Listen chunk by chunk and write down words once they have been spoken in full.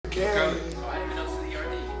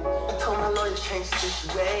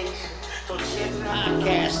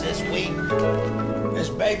Podcast this week is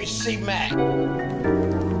Baby C-Mac.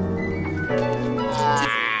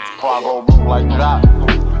 Quago move like that.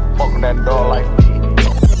 Fuck with that dog like me.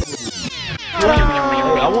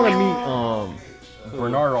 I want to meet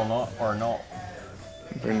Bernard Arnault.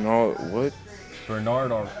 Bernard, what?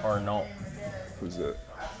 Bernard Arnault, Who's that?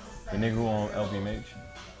 the nigga who on LVMH.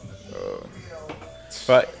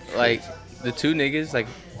 But like the two niggas, like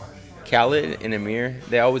Khaled and Amir,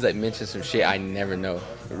 they always like mention some shit I never know.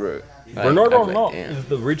 Right. Like, Bernard I'd be like, Arnault damn. is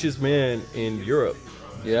the richest man in Europe.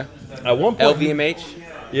 Yeah. At one point, LVMH.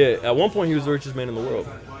 yeah, at one point he was the richest man in the world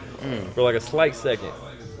for like a slight second.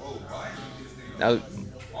 That was,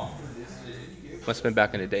 must have been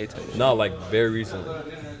back in the day too. Not like very recently.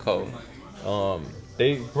 Cold.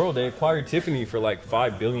 They acquired Tiffany for like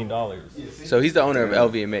 $5 billion. So he's the owner of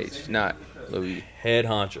LVMH, not Louis. Head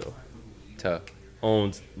honcho Tough.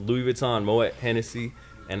 owns Louis Vuitton, Moet Hennessy,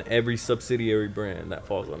 and every subsidiary brand that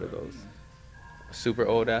falls under those. Super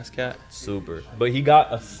old ass cat. Super. But he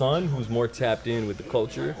got a son who's more tapped in with the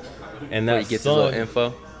culture, and Where that he gets son, his little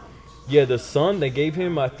info. yeah, the son they gave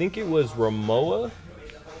him, I think it was Ramoa,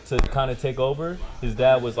 to kind of take over. His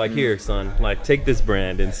dad was like, "Here, son, like take this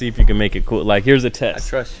brand and see if you can make it cool. Like, here's a I test."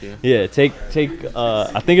 trust you. Yeah, take.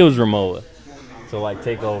 I think it was Ramoa, to like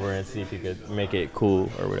take over and see if you could make it cool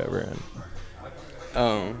or whatever.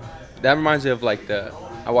 And That reminds me of like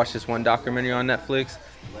I watched this one documentary on Netflix.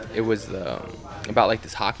 It was about like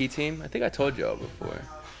this hockey team. I think I told y'all before.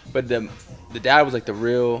 But the dad was like the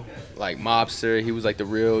real like mobster. He was like the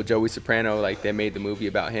real Joey Soprano. Like they made the movie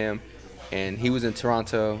about him, and he was in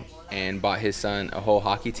Toronto and bought his son a whole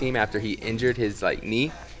hockey team after he injured his like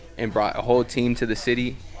knee, and brought a whole team to the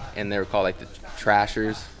city, and they were called like the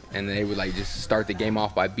Trashers, and they would like just start the game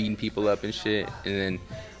off by beating people up and shit, and then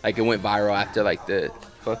like it went viral after like the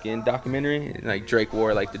fucking documentary, and, like Drake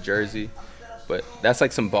wore like the jersey. But that's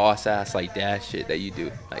like some boss ass like dad shit that you do,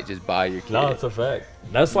 like just buy your kid. no, it's a fact.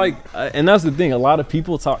 That's like, and that's the thing. A lot of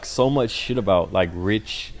people talk so much shit about like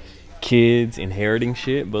rich kids inheriting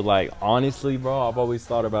shit, but like honestly, bro, I've always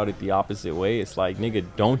thought about it the opposite way. It's like, nigga,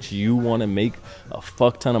 don't you want to make a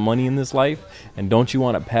fuck ton of money in this life, and don't you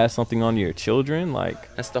want to pass something on to your children?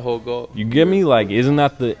 Like, That's the whole goal. you get me? Like, isn't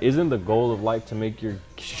the goal of life to make your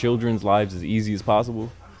children's lives as easy as possible?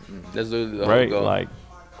 That's literally the whole Right? goal. Like,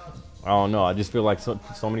 I don't know. I just feel like so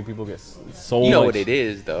many people get so You know much. what it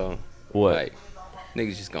is though. What? Like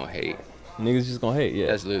niggas just gonna hate. Niggas just gonna hate. Yeah.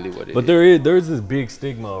 That's literally what it is. But there's this big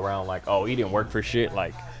stigma around like, oh, he didn't work for shit.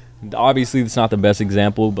 Like, obviously it's not the best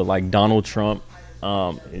example, but like Donald Trump,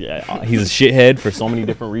 yeah, he's a shithead for so many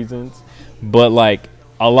different reasons. But like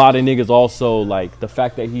a lot of niggas also like the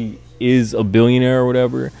fact that he is a billionaire or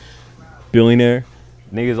whatever,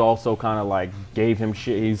 niggas also kind of like gave him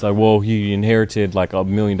shit. He's like, well, he inherited like $1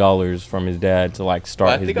 million from his dad to like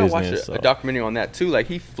start I his think business. I watched so. a documentary on that too. Like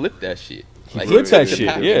he flipped that shit. Like, flipped that took the shit,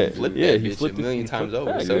 pack and yeah. Flipped Yeah, that he bitch flipped a it, million he times flipped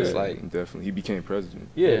over. that, So yeah. it's like Definitely, he became president.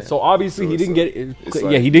 Yeah, so obviously So he it's didn't like- get it. it's Yeah,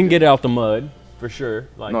 like- he didn't get it out the mud for sure.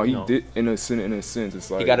 Like, No, you he know, did in a sense.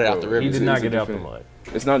 It's like he got it out bro, the river. He did it's not a get it out the different- mud.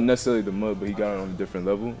 It's not necessarily the mud, but he got it on a different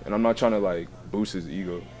level. And I'm not trying to like boost his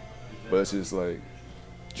ego, but it's just like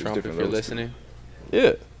there's Trump, if different you're levels to it. listening.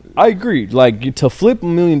 Yeah, I agree. Like to flip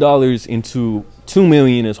 $1 million into $2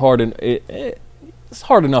 million is hard, and it's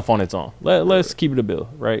hard enough on its own. Let's keep it a bill,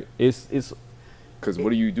 right? It's Cause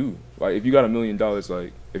what do you do? Like if you got $1 million,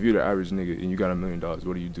 like if you're the average nigga and you got $1 million,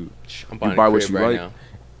 what do you do? I'm buying buy a what crib you right like. now.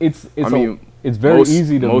 it's I mean, it's very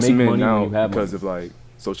easy to most make men money now when you have because money. of like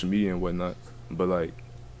social media and whatnot. But like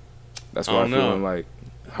that's I why I don't feel know. in, like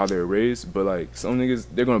how they're raised. But like some niggas,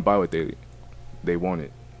 they're gonna buy what they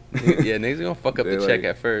wanted. Yeah, niggas gonna fuck up the They're check like-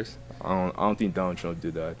 at first. I don't think Donald Trump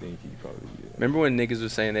did that. I think he probably did. Remember when niggas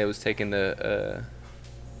was saying they was taking the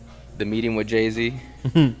meeting with Jay-Z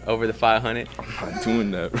over the 500? I'm not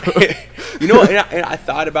doing that, bro. You know what? And I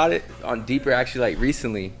thought about it on deeper actually like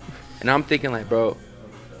recently, and I'm thinking like, bro,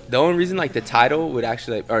 the only reason like the title would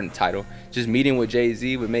actually like, or the title, just meeting with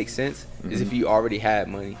Jay-Z would make sense is if you already had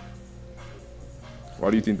money, Why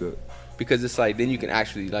do you think that? because it's like then you can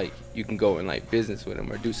actually like you can go and like business with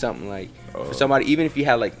him or do something like for somebody, even if you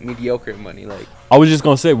had like mediocre money, like I was just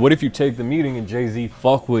gonna say, what if you take the meeting and Jay-Z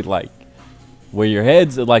fuck with like where your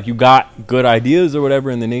head's like you got good ideas or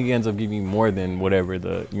whatever, and the nigga ends up giving you more than whatever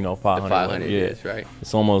the 500. the 500 yeah. is, right?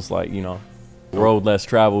 It's almost like road less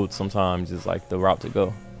traveled sometimes is like the route to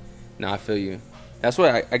go. No, I feel you. That's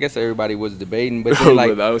what I guess everybody was debating, but No, then like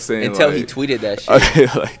but I was saying, until he like- tweeted that shit.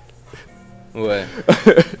 Okay, like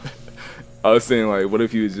What? I was saying, like, what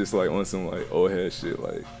if he was just like on some like old head shit,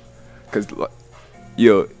 like, cause like,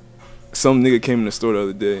 yo, some nigga came in the store the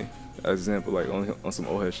other day as example, like on some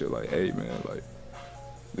old head shit, like, hey man, like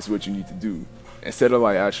this is what you need to do. Instead of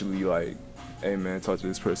like actually like, hey man, talk to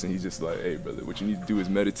this person, he's just like, hey brother, what you need to do is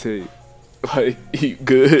meditate, like eat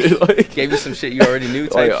good, like Gave you some shit you already knew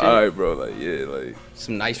type like, shit. all right, bro, like yeah, like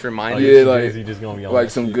Some nice Oh, reminders. yeah, like Jay-Z just gonna be on like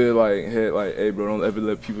that some shit. good like hey, like hey bro, don't ever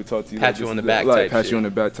let people talk to you. Pat like you this on and the that. back like type pat shit. you on the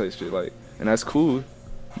back type shit, like, and that's cool,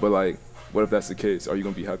 but like, what if that's the case? Are you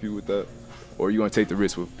gonna be happy with that, or are you gonna take the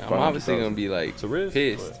risk with? I'm obviously gonna be like It's a risk.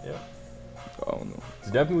 pissed. But, yeah. I don't know. It's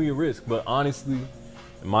definitely a risk, but honestly,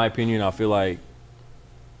 in my opinion, I feel like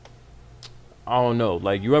I don't know.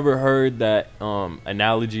 Like, you ever heard that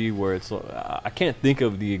analogy where it's I can't think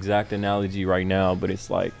of the exact analogy right now, but it's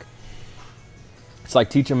like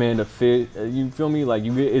teach a man to fish. You feel me? Like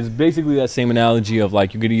it's basically that same analogy of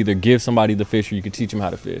like you could either give somebody the fish or you could teach them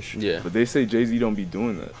how to fish. Yeah. But they say Jay-Z don't be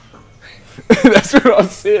doing that. That's what I'm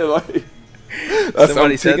saying. Like, that's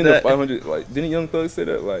Somebody I'm said taking that? the 500. Like, didn't Young Thug say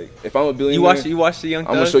that? Like, if I'm a billionaire, You watched the Young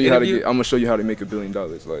Thug I'm gonna show you interview? I'm gonna show you how to make $1 billion.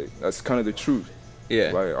 Like, that's kind of the truth. Yeah.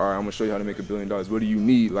 Like, all right, I'm gonna show you how to make $1 billion. What do you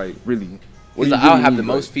need? Like, really? What He's do like, you I'll really have need? the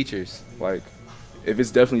most Like, features. like, if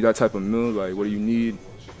it's definitely that type of meal, like, what do you need?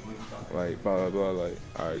 Like, blah, blah, blah. Like,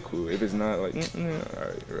 all right, cool. If it's not, like, all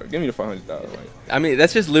right, give me the $500. Like, I mean,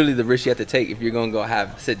 that's just literally the risk you have to take if you're gonna go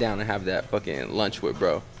sit down and have that fucking lunch with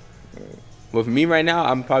bro. But for me right now,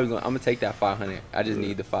 I'm gonna take that 500. I just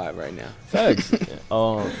need the 5 right now. Facts.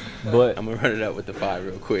 But I'm gonna run it up with the 5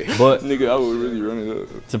 real quick. but nigga, I would really run it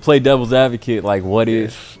up. to play devil's advocate, like what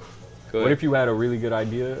if Go what ahead. if you had a really good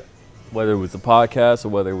idea, whether it was a podcast or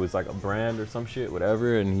whether it was like a brand or some shit,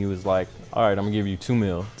 whatever, and he was like, all right, I'm gonna give you $2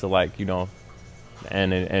 million to like, you know,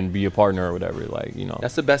 and be a partner or whatever, like, you know.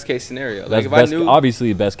 That's the best case scenario. That's Like if best, I knew,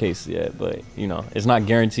 obviously the best case, yeah, but you know, it's not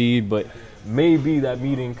guaranteed, but maybe that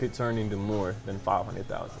meeting could turn into more than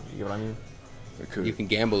 500,000. You get what I mean? It could. you can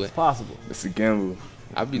gamble it. It's possible. It's a gamble.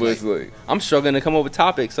 I'd be But like, it's like, I'm struggling to come up with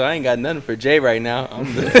topics, so I ain't got nothing for Jay right now.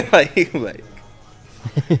 I'm like,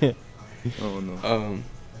 I don't know.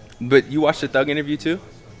 but you watched the Thug interview too?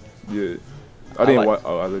 Yeah. I didn't like- watch.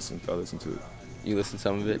 Oh, I listened to it. You listened to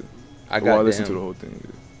some of it? I listened to the whole thing.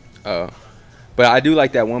 Yeah. But I do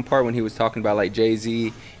like that one part when he was talking about like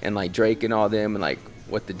Jay-Z and like Drake and all them and like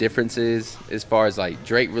what the difference is as far as like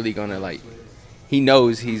Drake really gonna like, he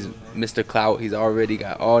knows he's Mr. Clout. He's already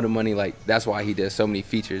got all the money. Like that's why he does so many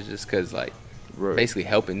features, just cause like Right. basically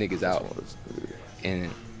helping niggas out. Yeah. And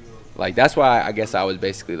like that's why I guess I was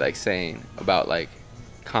basically like saying about like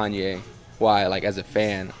Kanye, why like as a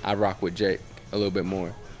fan I rock with Drake a little bit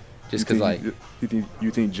more, just cause like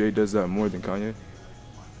you think Jay does that more than Kanye?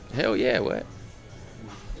 hell yeah,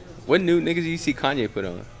 what new niggas do you see Kanye put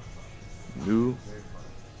on? New.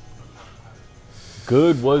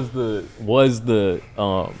 Good was the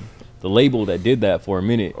label that did that for a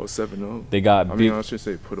minute. 070. They got I big. mean, I should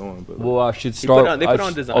say put on, but Well, I should put start. on- they put on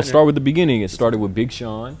I'll Designer. start with the beginning. It started with Big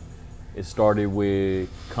Sean. It started with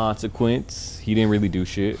Consequence. He didn't really do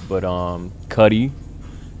shit, but Cudi.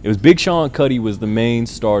 It was Big Sean. Cudi was the main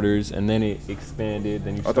starters, and then it expanded.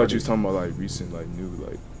 Then I thought you was talking about like recent, like new,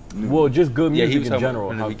 like new. Well, just good Yeah, he music was in talking general.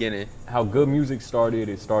 from the beginning. How good music started.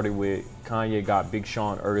 It started with Kanye got Big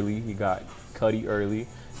Sean early. He got Cudi early,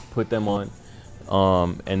 put them on.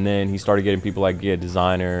 And then he started getting people like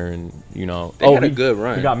Designer and you know. They had a good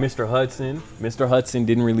run. He got Mr. Hudson. Mr. Hudson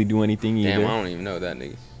didn't really do anything either. Damn, I don't even know that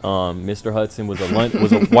nigga. Mr. Hudson was a white.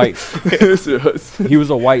 Mr. Hudson. He was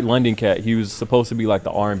a white London cat. He was supposed to be like the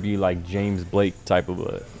R&B like James Blake type of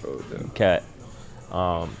a Oh, damn. cat.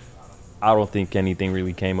 I don't think anything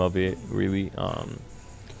really came of it. Really.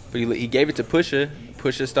 But he gave it to Pusha.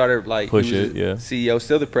 Pusha started like he Pusha, was yeah. CEO,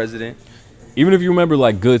 still the president. Even if you remember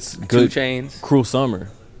like good 2 Chains. Cruel Summer.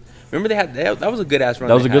 Remember they had that was a good ass run.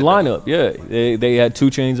 That was a they good had, though. lineup. Yeah, they had 2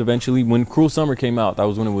 Chains eventually. When Cruel Summer came out, that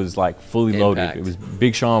was when it was like fully loaded. Impact. It was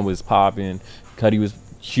Big Sean was popping, Cudi was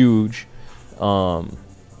huge,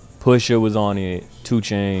 Pusha was on it, 2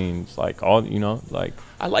 Chains, like all you know, like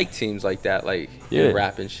I like teams like that, like Yeah. in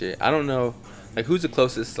rap and shit. I don't know, like who's the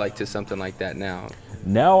closest like to something like that now?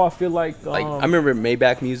 now I feel like Like I remember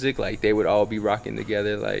Maybach Music, like they would all be rocking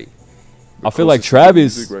together. Like I feel like Closest to good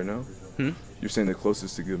Travis. music right now. Hmm? You're saying the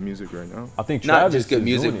closest to good music right now? I think Travis not just good is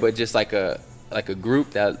music, doing but it. just like a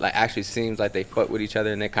group that like actually seems like they fuck with each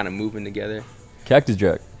other and they're kind of moving together. Cactus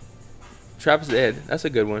Jack Travis Ed, that's a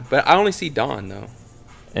good one. But I only see Dawn though.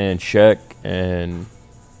 and Shaq and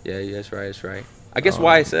Yeah, that's right. That's right. I guess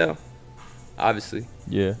YSL, obviously,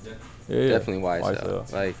 yeah, yeah, definitely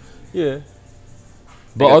YSL. Like yeah.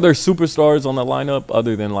 But got- are there superstars on the lineup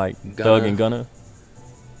other than like Thug Gunna. and Gunna?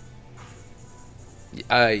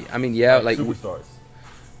 I mean, yeah, like superstars.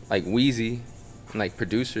 like Wheezy, and like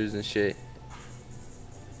producers and shit.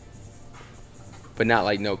 but not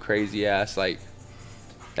like no crazy ass like.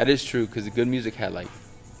 That is true because the good music had like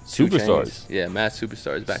 2 Superstars. Chainz. Yeah, mad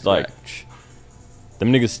superstars back It's to like back.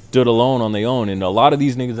 them niggas stood alone on their own, and a lot of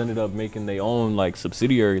these niggas ended up making their own like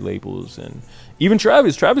subsidiary labels, and even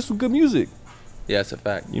Travis was good music, Yeah, that's a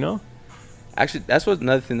fact. you know. Actually, that's what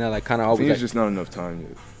another thing that like kind of I always. think Like, it's just not enough time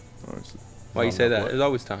yet, honestly. why you say that? what? There's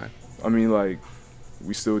always time. I mean, like,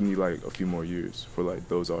 we still need like a few more years for like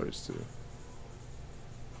those artists to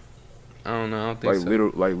I don't know. I don't think like so.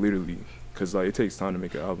 literally, because like it takes time to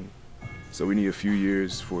make an album. So we need a few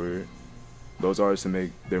years for those artists to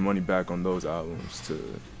make their money back on those albums. To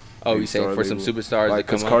Oh, maybe you saying start a for some label. superstars like,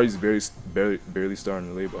 to come up? Cardi's barely starting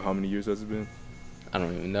the label. How many years has it been? I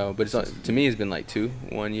don't even know, but it's to me it's been like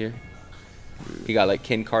 1 year. He got like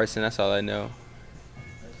Ken Carson. That's all I know.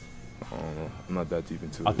 I don't know. I'm not that deep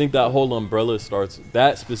into I it. think that whole umbrella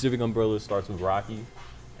that specific umbrella starts with Rocky,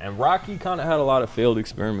 and Rocky kind of had a lot of failed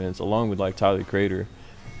experiments along with like Tyler Creator.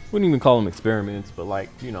 Wouldn't even call them experiments, but like,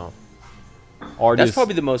 you know, artists. That's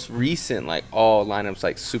probably the most recent like all lineups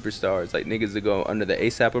like superstars like niggas that go under the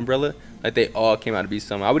ASAP umbrella. Like they all came out to be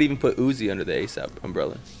some. I would even put Uzi under the ASAP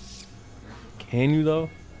umbrella. Can you though?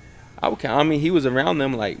 I mean, he was around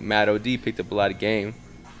them. Like Mad OD picked up a lot of game.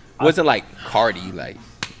 It wasn't like Cardi. Like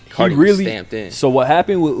Cardi was stamped in. So what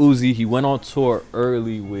happened with Uzi? He went on tour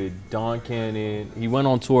early with Don Cannon. He went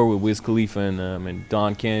on tour with Wiz Khalifa and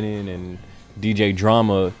Don Cannon and DJ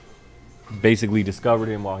Drama. Basically discovered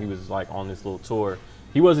him while he was like on this little tour.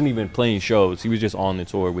 He wasn't even playing shows. He was just on the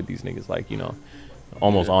tour with these niggas, like, you know,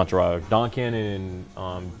 almost entourage. Don Cannon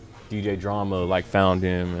and DJ Drama like found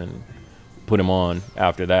him and put him on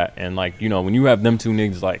after that. And like, you know, when you have them 2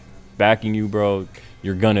 niggas like backing you, bro,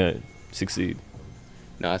 you're gonna succeed.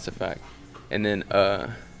 No, that's a fact. And then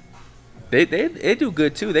they do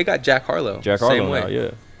good too. They got Jack Harlow. Jack Same Harlow way. now,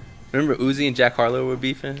 yeah. Remember Uzi and Jack Harlow were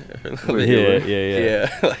beefing? Yeah.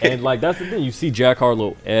 Yeah. Like, And like that's the thing, you see Jack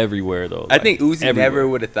Harlow everywhere though. I like, think Uzi everywhere. never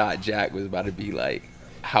would have thought Jack was about to be like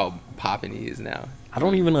how popping he is now. I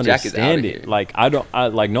don't even Jack is understand outta it. here. Like I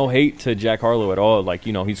like no hate to Jack Harlow at all. Like,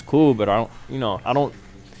 you know, he's cool, but I don't.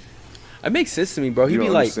 It makes sense to me, bro. He'd You be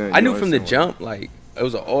don't like, understand- I you knew don't from the understand jump, like it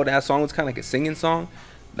was an old ass song. It was kind of like a singing song.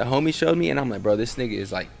 The homie showed me, and I'm like, bro, this nigga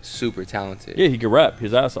is like super talented. Yeah, he could rap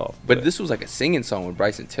his ass off. But this was like a singing song with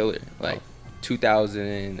Bryson Tiller, like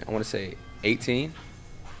 2000, I want to say 18.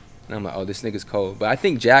 And I'm like, oh, this nigga's cold. But I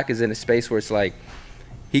think Jack is in a space where it's like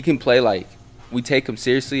he can play like we take him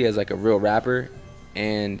seriously as like a real rapper,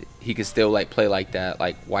 and he can still like play like that,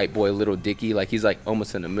 like white boy Little Dicky. Like he's like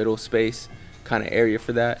almost in the middle space kind of area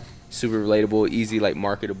for that. Super relatable, easy, like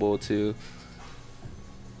marketable too.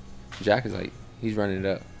 Jack is like he's running it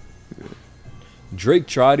up. Drake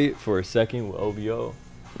tried it for a second with OVO,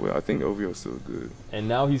 Well, I think OVO's still good. and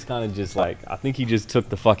now he's kind of just like, I think he just took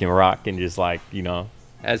the fucking rock and just like, you know,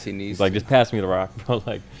 As he needs. he's like, to. just pass me the rock, bro.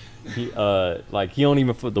 Like he don't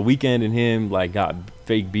even put The Weeknd and him like got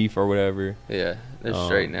fake beef or whatever. Yeah, they're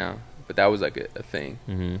straight now. But that was like a thing.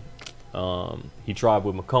 He tried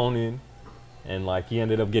with McConan, and like he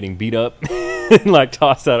ended up getting beat up and like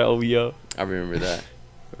tossed out of OVO. I remember that.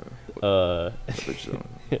 But you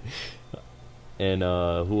don't- And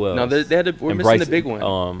who else? No, they had we're And missing the Bryson, big one.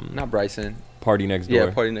 Not Bryson. Party Next Door.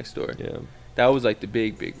 Yeah, Party Next Door. Yeah. That was like the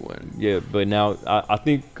big one. Yeah, but now I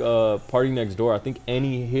think Party Next Door, I think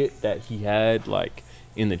any hit that he had like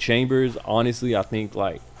in the chambers, honestly, I think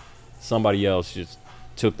like somebody else just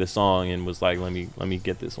took the song and was like, let me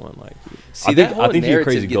get this one. Like, See, I think that whole he's a narrative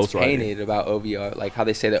crazy gets ghostwriter. painted about OVO, like how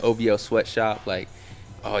they say the OVO sweatshop, like,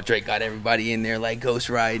 oh, Drake got everybody in there like ghost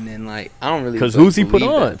riding, and like I don't really. Because who's he put believe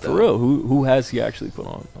on that, for though. real? Who has he actually put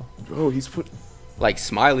on? Bro, he's put. Like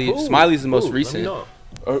Smiley. Smiley's the most Let me recent. know.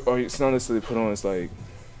 Or it's not necessarily put on. It's like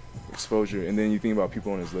exposure, and then you think about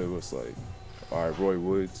people on his label. It's like, all right, Roy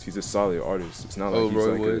Woods. He's a solid artist. It's not like Oh, he's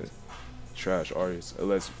Roy like Woods. a trash artist,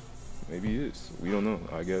 unless maybe he is. We don't know.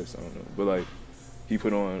 I guess I don't know. But like, he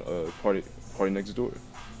put on Party Next Door.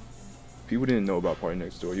 People didn't know about Party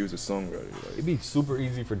Next Door. He was a songwriter. Like, It'd be super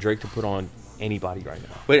easy for Drake to put on anybody right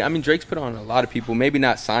now. But I mean, Drake's put on a lot of people. Maybe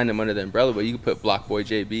not sign them under the umbrella, but you could put Block Boy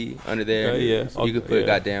JB under there. Yeah. You could put Yeah.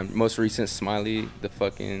 goddamn most recent Smiley, the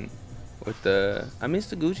fucking with the I miss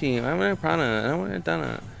the Gucci. I want Prana. I want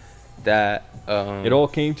Donna. That It all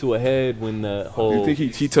came to a head when the whole. you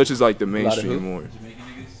think he touches like the who? mainstream more?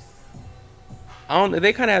 I don't.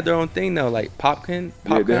 They kind of have their own thing though, like Popkin.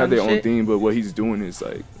 Yeah, they have their own shit. thing, but what he's doing is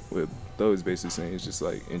like what Thug is basically saying is just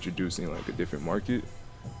like introducing like a different market.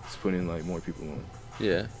 It's putting like more people on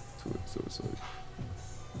Yeah. to it. So it's like,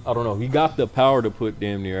 I don't know. He got the power to put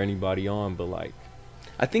damn near anybody on, but like,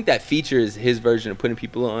 I think that feature is his version of putting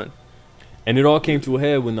people on. And it all came to a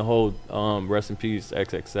head when the whole rest in peace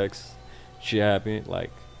XXX shit happened.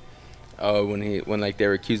 Like, Oh, when like they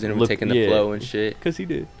were accusing him Look, of taking the yeah. flow and shit. cause he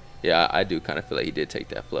did. Yeah, I do kind of feel like he did take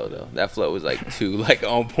that flow though. That flow was like too like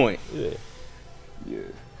on point. Yeah. Yeah.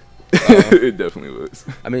 It definitely was.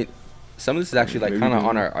 I mean, some of this is actually like Maybe kind of he-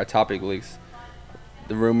 on our topic leaks.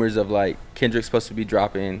 The rumors of like Kendrick's supposed to be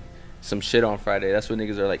dropping some shit on Friday. That's what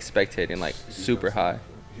niggas are like spectating like super high.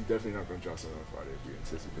 He's definitely not gonna drop something on Friday if we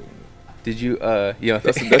anticipating it. Did you you know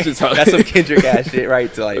That's just how- that's some Kendrick ass shit,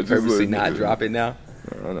 right? To like That's just purposely what not niggas- drop it now.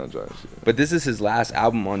 No, I'm not dropping shit. But this is his last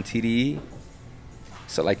album on TDE.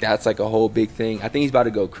 So like that's like a whole big thing. I think he's about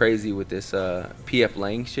to go crazy with this PF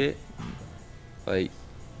Lang shit. Like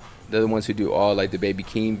they're the ones who do all like the Baby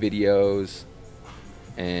Keem videos.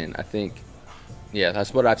 And I think yeah,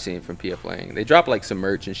 that's what I've seen from PF Lang. They drop like some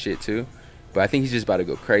merch and shit too. But I think he's just about to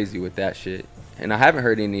go crazy with that shit. And I haven't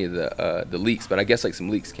heard any of the leaks, but I guess like some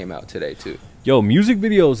leaks came out today too. Yo, music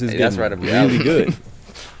videos is Hey, that's getting right up your really alley. good.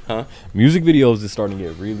 Huh? Music videos is starting to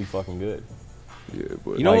get really fucking good. Yeah,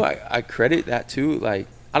 but You know, Like- I credit that too. Like,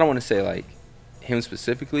 I don't want to say like him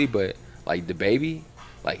specifically, but like the baby,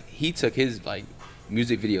 like he took his like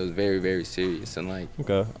music videos very, very serious, and like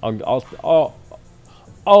Okay,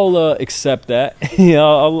 I'll accept that. Yeah,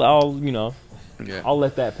 I'll you know, yeah, I'll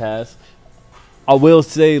let that pass. I will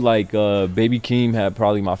say like Baby Keem had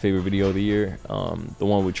probably my favorite video of the year. The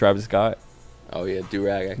one with Travis Scott. oh yeah,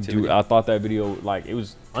 do-rag activity. Dude, I thought that video like it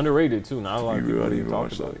was underrated too. Not a lot I of people didn't really even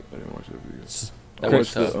talked watch about that. it. I didn't watch that video. That I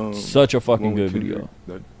was watched tough. Such a fucking one with good Kendrick.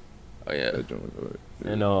 video. Oh yeah, That joint was alright.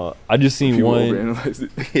 Yeah. And I just seen People one.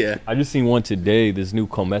 overanalyzed it. yeah. I just seen one today. This new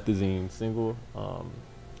Comethazine single.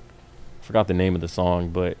 Forgot the name of the song,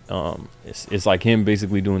 but it's like him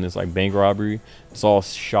basically doing this like bank robbery. It's all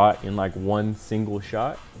shot in like one single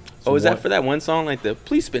shot. So Oh, is that one- for that one song like the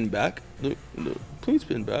 "Please Spin Back"? The "Please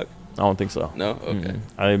Spin Back"? I don't think so. No,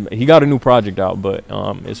 okay. He got a new project out, but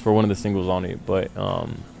it's for one of the singles on it. But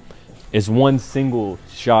it's one single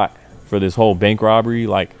shot for this whole bank robbery.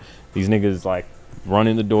 Like these niggas like run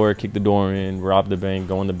in the door, kick the door in, rob the bank,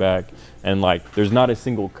 go in the back, and like there's not a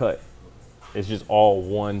single cut. It's just all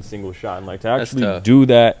one single shot. And like to That's actually tough. do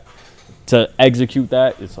that, to execute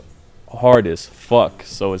that is hard as fuck.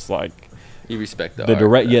 So it's like You respect the the art,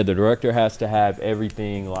 direct right? yeah, the director has to have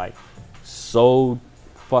everything like so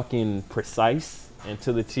fucking precise and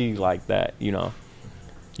to the T like that, you know.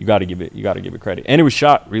 You gotta give it credit. And it was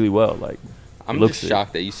shot really well. Like I'm looks just it.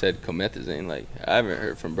 shocked that you said Comethazine. Like I haven't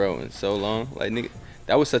heard from bro in so long. Like nigga,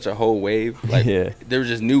 that was such a whole wave. Like Yeah. there was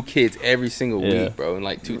just new kids every single Yeah. week, bro. In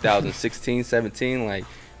like 2016, 17, like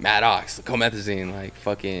Maddox, Comethazine, like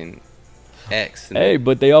fucking X. And Hey,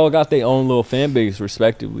 but they all got their own little fan base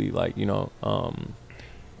respectively, like, you know,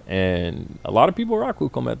 and a lot of people rock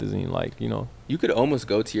with Comethazine, like, you know. you could almost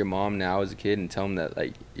go to your mom now as a kid and tell them that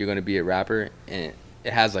like you're gonna be a rapper, and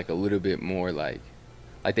it has like a little bit more like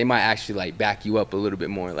they might actually like back you up a little bit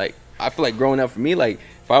more. Like I feel like growing up for me, like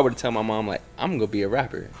if I were to tell my mom like I'm gonna be a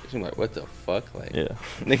rapper, she's like, what the fuck, like Yeah.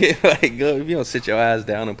 nigga, like go if you don't sit your ass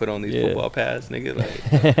down and put on these Yeah. football pads, nigga,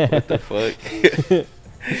 like what the fuck.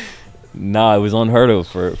 Nah, it was unheard of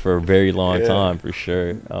for a very long Yeah. time, for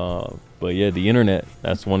sure. But yeah, the internet,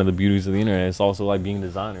 that's one of the beauties of the internet. It's also like being a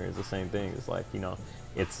designer. It's the same thing. It's like, you know,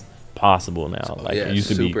 it's possible now. Like yeah, it used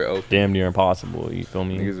to be super open. damn near impossible. You feel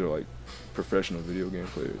me? Niggas are like professional video game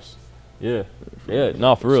players. Yeah, yeah,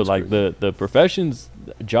 no, for It's real. just Like crazy. the professions,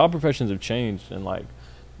 job professions have changed, and like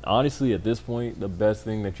honestly, at this point, the best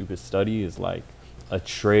thing that you could study is like a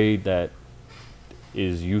trade that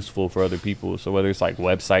is useful for other people. So whether it's like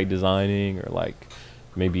website designing or like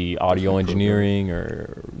maybe audio Different engineering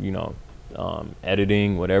or you know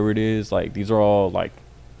editing, whatever it is, like these are all like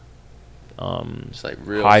Just like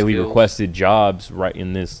real highly skills. requested jobs right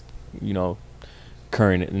in this, you know,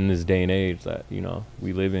 current in this day and age that, you know,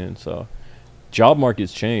 we live in. So job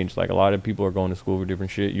market's changed. Like a lot of people are going to school for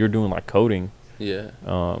different shit. You're doing like coding, Yeah.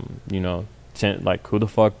 you know, like who the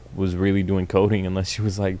fuck was really doing coding unless you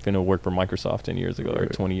was like finna work for Microsoft 10 years ago or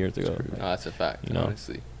Right. 20 years ago. No, that's a fact, You know?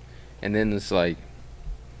 honestly. And then it's like,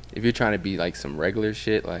 if you're trying to be like some regular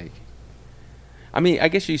shit, like, I mean, I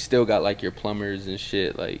guess you still got like your plumbers and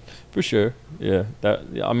shit, like, For sure. Yeah.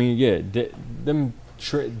 I mean, yeah, them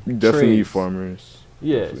You definitely need trades. farmers.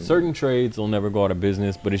 Yeah, Definitely. certain trades will never go out of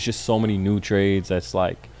business, but it's just so many new trades that's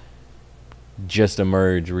like just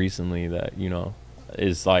emerged recently that, you know,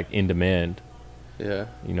 is like in demand. yeah.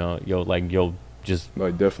 You know, you'll just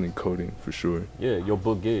Like definitely coding for sure. you'll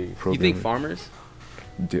book gigs. You think Programming. farmers?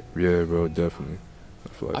 Yeah, bro, definitely.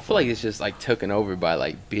 I feel like it's just like taken over by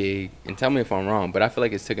like big, and tell me if I'm wrong, but I feel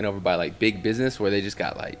like it's taken over by like big business where they just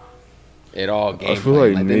got like It all game feel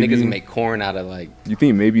plan. like Like the niggas maybe- can make corn out of like. You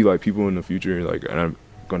think maybe like people in the future like are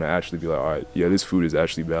gonna actually be like, all right, yeah, this food is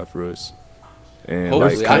actually bad for us, and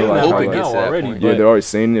Hopefully, like kind I of like hope how, it like, gets to that already, point. yeah, but- they're already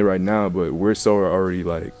saying it right now, but we're so already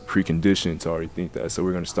like preconditioned to already think that, so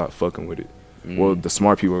we're gonna stop fucking with it. Well, the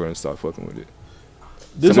smart people are gonna stop fucking with it.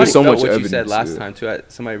 This Somebody is so felt much what you said evidence, last yeah. time too.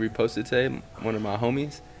 Somebody reposted today, one of my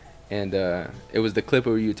homies, and it was the clip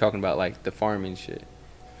where you were talking about like the farming shit.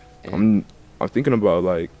 And I'm thinking about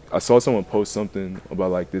like I saw someone post something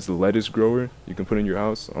about like this lettuce grower you can put in your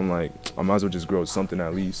house. I'm like, I might as well just grow something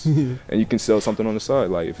at least, and you can sell something on the side.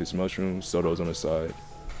 Like if it's mushrooms, sell those on the side.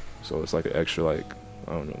 So it's like an extra like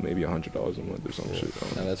I don't know, maybe $100 a month or some shit. I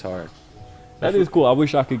don't no, know. that's hard. That is cool. I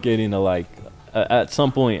wish I could get into like at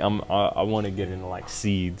some point. I want to get into like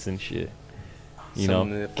seeds and shit. You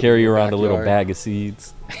Something know, for carry the around a little backyard. bag of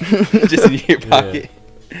seeds Just in your pocket.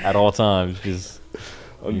 at all times. Just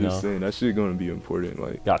I'm you just know. saying that shit gonna be important.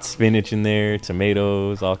 Like got spinach in there,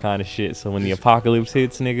 tomatoes, all kind of shit. So when the apocalypse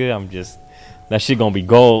hits, nigga, I'm just that shit gonna be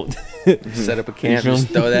gold. Set up a camp, feel just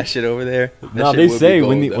me? throw that shit over there. That No, shit they would be say gold,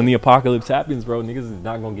 when the though. apocalypse happens, bro, niggas is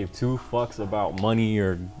not gonna give two fucks about money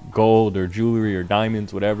or gold or jewelry or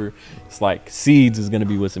diamonds, whatever. It's like seeds is gonna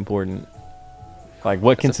be what's important. Like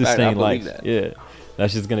what can That's a fact. I sustain life? believe that. Yeah,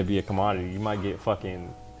 that's just gonna be a commodity. You might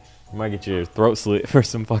get your throat slit for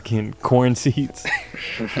some fucking corn seeds.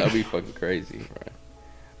 That'd be fucking crazy,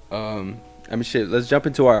 bro. I mean, shit. Let's jump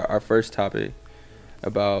into our first topic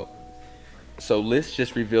about. So, Lyst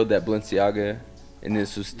just revealed that Balenciaga, and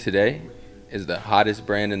this was today, is the hottest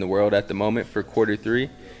brand in the world at the moment for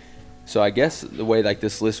Q3. So, I guess the way like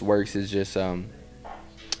this list works is just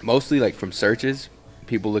mostly like from searches,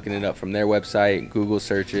 people looking it up from their website, Google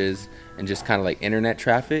searches, and just kind of like internet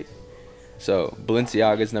traffic. So,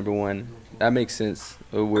 Balenciaga's number one. That makes sense.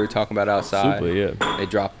 We were talking about outside. Super, yeah. They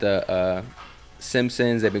dropped the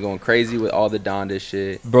Simpsons. They've been going crazy with all the Donda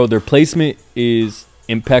shit. Bro, their placement is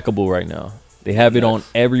impeccable right now. They have it on Yes.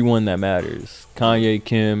 everyone that matters. Kanye,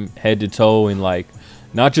 Kim, head to toe, and like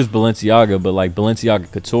not just Balenciaga, but like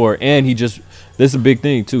Balenciaga Couture. And this is a big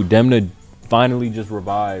thing too. Demna finally just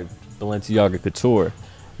revived Balenciaga Couture,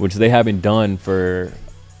 which they haven't done for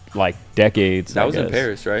like decades. That I was in guess.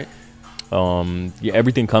 Paris, right? Yeah,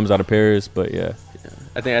 everything comes out of Paris, but yeah.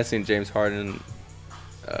 I think I seen James Harden.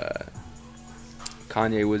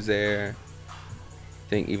 Kanye was there. I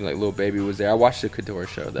think even like Lil Baby was there. I watched the Couture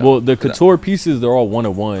show though. Well, the 'cause I- Couture pieces, they're all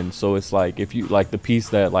one-of-one. So it's like if you like the piece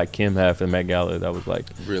that like Kim had for Met Gala, that was like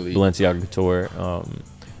Really? Balenciaga Couture.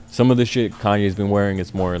 Some of the shit Kanye's been wearing,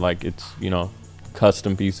 it's more like it's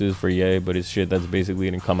custom pieces for Ye, but it's shit that's basically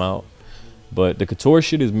didn't come out. But the Couture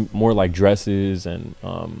shit is more like dresses and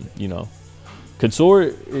Couture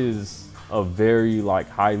is a very like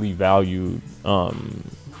highly valued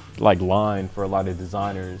like line for a lot of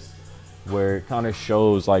designers, where it kind of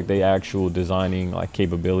shows like they actual designing like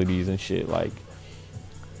capabilities and shit. Like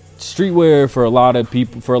streetwear for a lot of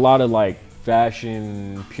people, for a lot of like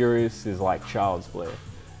fashion purists, is like child's play.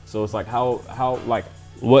 So it's like how like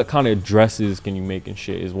what kind of dresses can you make and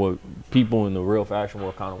shit is what people in the real fashion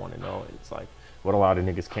world kind of want to know. It's like what a lot of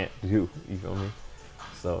niggas can't do. You feel me?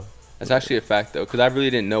 So That's actually a fact though, because I really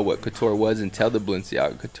didn't know what Couture was until the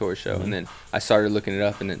Balenciaga Couture show, and then I started looking it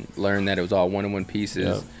up and then learned that it was all one-on-one pieces,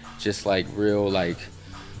 Yeah. just like real like.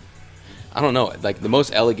 I don't know, like the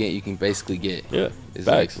most elegant you can basically get. Yeah, is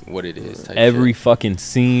facts. like what it is. Type every shit. fucking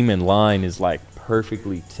seam and line is like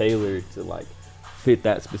perfectly tailored to like fit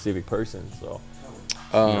that specific person. So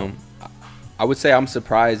I would say I'm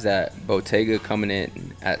surprised that Bottega coming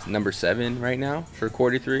in at number 7 right now for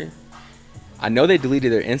Q3. I know they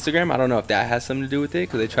deleted their Instagram. I don't know if that has something to do with it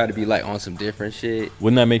because they try to be like on some different shit.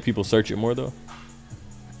 wouldn't that make people search it more though?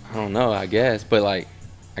 I don't know. I guess, but like,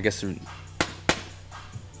 I guess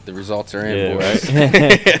the results are in, Yeah,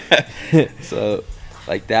 boys. So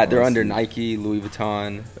like that, they're under Honestly. Nike, Louis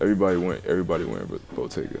Vuitton, everybody wearing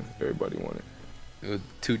Bottega. Everybody wanted. with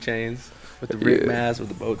 2 chains, with the Rick Yeah. mask, with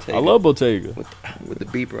the Bottega. I love Bottega. with the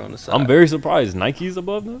beeper on the side. I'm very surprised Nike's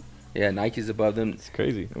above them. Yeah, Nike's above them. It's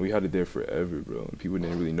crazy. And we had it there forever, bro. And people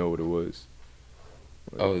didn't really know what it was.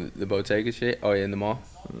 Oh, the Bottega shit. Oh yeah, in the mall.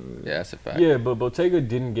 Yeah, that's a fact. Yeah, but Bottega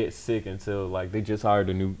didn't get sick until like they just hired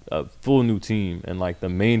a full new team, and like the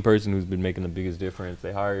main person who's been making the biggest difference,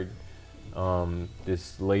 they hired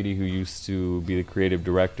this lady who used to be the creative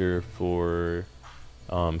director for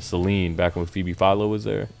Celine back when Phoebe Philo was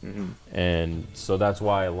there, and so that's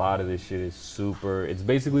why a lot of this shit is super. It's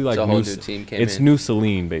basically like So a whole new new team came it's in? new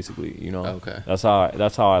Celine basically. You know. Okay. That's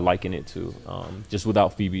how I liken it to. Just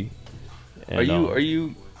without Phoebe. And, Are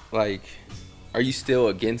you like, are you still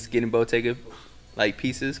against getting Bottega like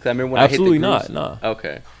pieces? Because I remember when Absolutely I hit the not, grooves-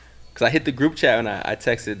 Okay. Cause I hit the group chat and I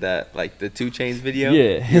texted that like the 2 Chainz video.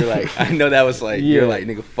 Yeah. You're like, I know that was like, Yeah. you're like,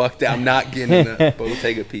 nigga, fuck that. I'm not getting a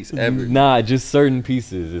Bottega piece ever. Nah, just certain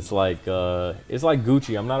pieces. It's like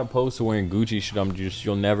Gucci. I'm not opposed to wearing Gucci shit.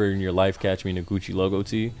 You'll never in your life catch me in a Gucci logo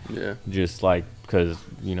tee. Yeah. Just like, cause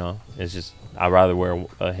you know, it's just I'd rather wear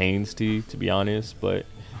a Hanes tee, to be honest. But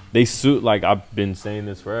they suit, like I've been saying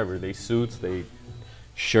this forever. They suits, they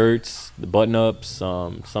shirts, the button ups,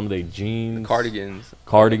 some of their jeans,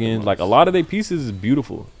 Cardigans. like a lot of their pieces is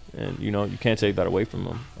beautiful, and you know you can't take that away from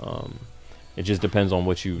them. It just depends on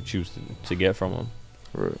what you choose to get from them.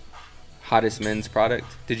 Right. Hottest men's product.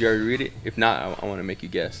 Did you already read it? If not, I want to make you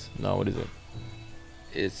guess. No, what is it?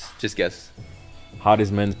 It's just guess.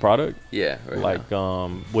 Hottest men's product? Yeah. Right Like now.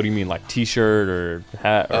 what do you mean, like T-shirt or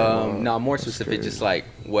hat? Or, No, more specific. Just like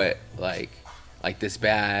what, like this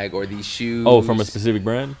bag or these shoes. oh, from a specific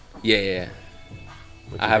brand? Yeah.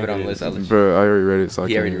 I have it on the list. I'll let you. Bro, I already read it. So I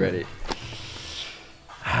He can't already even- read it.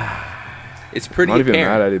 It's I'm pretty not even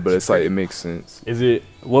apparent. mad at it, but it's like it makes sense. Is it,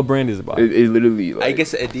 what brand is it by? It literally like I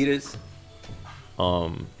guess Adidas.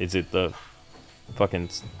 Is it the fucking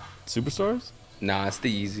Superstars? Nah, it's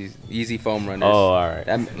the Yeezy foam runners. Oh, all right.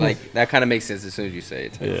 That kind of makes sense as soon as you say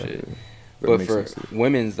it. Type Yeah. shit. That But makes for sense.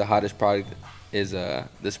 women's, the hottest product is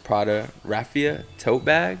this Prada Raffia tote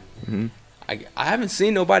bag. Mhm. I haven't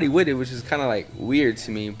seen nobody with it, which is kind of like weird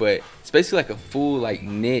to me. But it's basically like a full like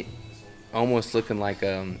knit, almost looking like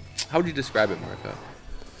how would you describe it, Marco?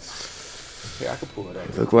 Here, I could pull it up.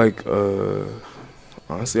 It looked like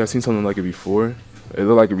honestly I've seen something like it before. It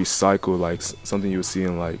looked like a recycled, like something you would see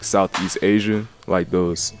in like Southeast Asia, like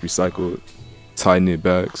those recycled tie knit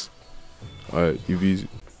bags. Alright, UV.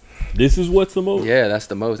 This is what's the most? Yeah, that's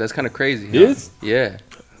the most. That's kind of crazy. Huh? This? Yeah.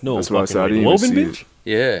 No, That's what I fucking said. I way. didn't even Woven, see bitch? it.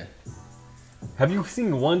 Yeah. Have you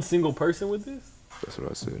seen one single person with this? That's what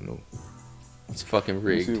I said. No. It's fucking Can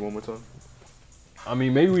you see it rigged. one more time? I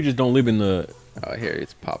mean, maybe we just don't live in the. Oh, here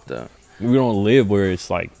it's popped up. We don't live where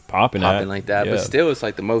it's like popping Popping like that. Yeah. But still, it's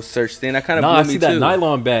like the most searched thing. That kind of Nah, I blew see me that too.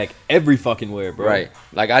 nylon bag every fucking where, bro. Right.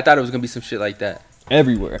 Like, I thought it was going to be some shit like that.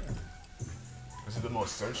 Everywhere. Is it the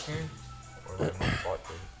most searched thing? Or like most bought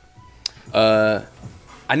thing?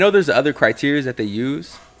 I know there's other criteria that they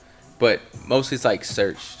use, but mostly it's like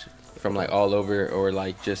searched from like all over or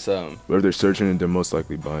like just What if they're searching it, they're most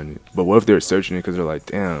likely buying it. But what if they're searching it because they're like,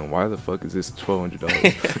 damn, why the fuck is this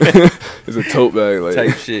 $1,200? It's a tote bag, like.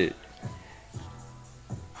 type shit.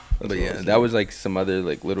 But yeah, that was like some other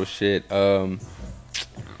like little shit. The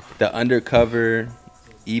undercover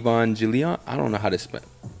Evangelion. I don't know how to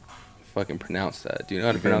fucking pronounce that. Do you know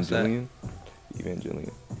how to pronounce that?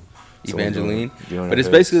 Evangelion. Evangeline. You know But it's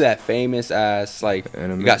that basically that famous ass, like,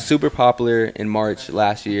 Anime? it got super popular in March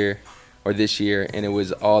last year or this year, and it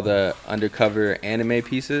was all the undercover anime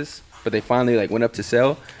pieces. But they finally like went up to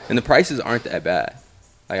sale, and the prices aren't that bad.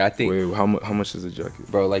 Like, I think, Wait, how much is the jacket?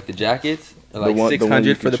 bro, like the jackets are The like one- the one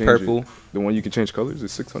you 600 for can the change purple. it. The one you can change colors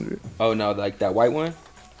is 600. Oh no, like that white one.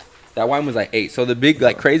 That white was like 8. So the big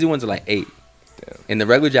like crazy ones are like 8. Damn. And the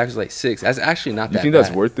regular jacket's like 6. That's actually not You that think bad.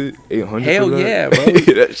 that's worth it? 800. Hell for that? yeah, bro.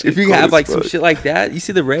 That shit If you cold have as like some fuck. shit like that, you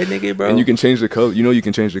see the red nigga, bro. And you can change the color. You know you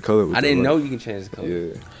can change the color. With I the, didn't like- know you can change the color.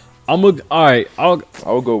 Yeah, All right. I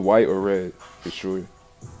would go white or red for sure.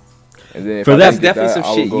 And then if For I that- That's didn't get definitely that, I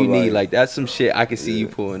some would shit go, you need. Like that's some shit I can see you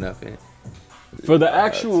pulling up in. For the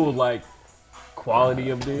actual like quality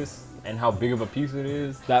of this and how big of a piece it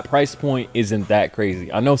is, that price point isn't that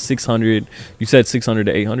crazy. I know 600. You said 600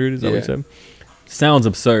 to 800. Is that what you Yeah. said? Sounds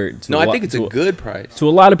absurd. No, I think it's a good price. To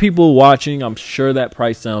a lot of people watching, I'm sure that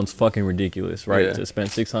price sounds fucking ridiculous, right? Yeah. To spend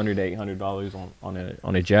 $600 to $800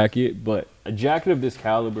 on a jacket, but a jacket of this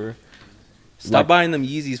caliber, Stop like- buying them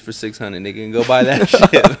Yeezys for 600, nigga, and go buy that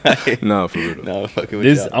shit. Like, Nah, for real. no, fucking with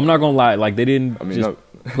this y'all. I'm not gonna lie, like they didn't I mean, just no.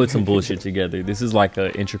 put some bullshit together. This is like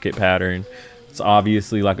an intricate pattern. It's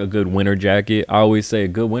obviously like a good winter jacket. I always say a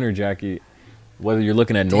good winter jacket, whether you're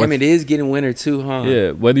looking at North, Damn, it is getting winter too, huh?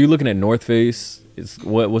 yeah, whether you're looking at North Face, it's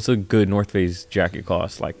what's a good North Face jacket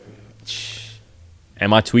cost? Like,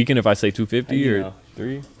 am I tweaking if I say 250 How you or know?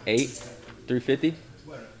 3? 350.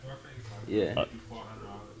 Yeah.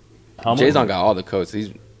 How much? Jason got all the coats.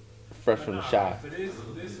 He's fresh from the shop.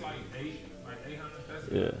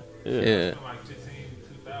 Yeah, yeah. Yeah.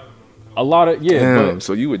 A lot of Damn, but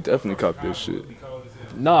so you would definitely cop this shit.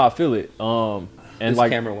 nah, I feel it. And This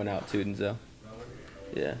like camera went out too, Denzel.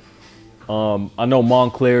 Yeah. I know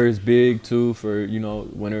Montclair is big too for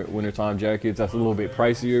wintertime jackets. That's a little bit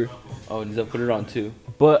pricier, Oh, Denzel put it on too.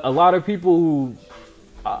 but a lot of people who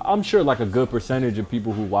I'm sure like a good percentage of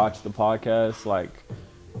people who watch the podcast like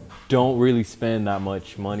don't really spend that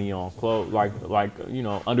much money on clothes. Like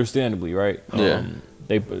understandably, right? Yeah.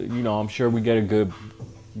 they, you know, I'm sure we get a good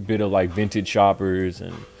bit of like vintage shoppers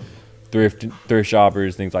and thrift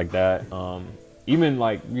shoppers, things like that. Even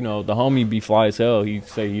like, you know, the homie be fly as hell. He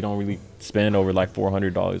say he don't really spend over like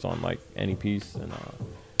 $400 on like any piece. And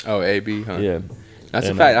Oh, AB, huh? yeah, That's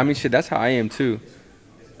and, a fact. I mean, shit, that's how I am too.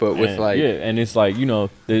 But with and, like, yeah, and it's like, you know,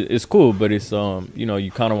 it's cool, but it's you know, you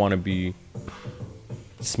kind of want to be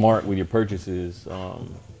smart with your purchases.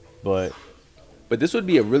 But this would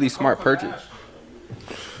be a really smart purchase.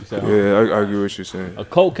 you said, Yeah, I agree with what you're saying. a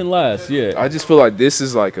coat can last. Yeah, I just feel like this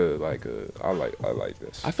is like a I like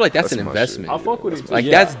this. I feel like that's an my investment. I fuck with it. Like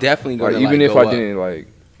yeah. that's definitely going Like to even if go I up. didn't like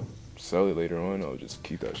sell it later on, I'll just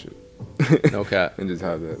keep that shit. No cap. And just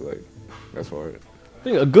have that like that's hard. I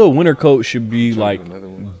think a good winter coat should be like another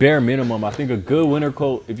one. bare minimum. I think a good winter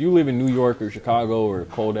coat, if you live in New York or Chicago or a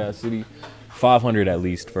cold ass city, $500 at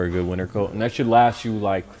least for a good winter coat, and that should last you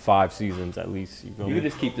like 5 seasons at least. You feel You me? could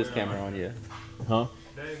just keep this camera on, yeah. Huh?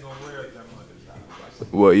 They ain't gonna wear it that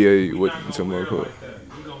much. What? Yeah. What? Not gonna Some wear more it coat. like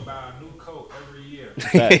that. We gonna buy a new coat every year.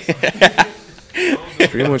 Facts.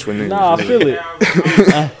 Pretty much when they. Nah, I feel it.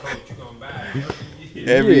 Coat you gonna buy every year.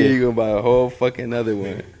 Every Yeah. year you're going to buy a whole fucking other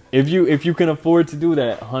one. If you can afford to do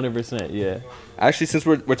that, 100%, yeah. Actually, since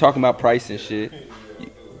we're talking about price and shit,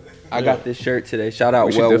 I got this shirt today. Shout out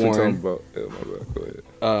We should Well definitely talk Worn. about. Yeah, my bad. Go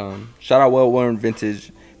ahead. Shout out Well Worn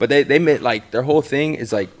Vintage. But they made like their whole thing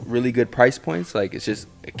is like really good price points. Like it's just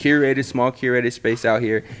a small curated space out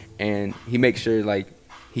here, and he makes sure like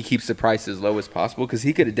he keeps the price as low as possible because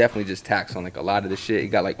he could have definitely just taxed on like a lot of the shit. He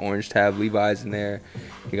got like orange tab Levi's in there.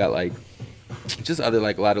 He got like just other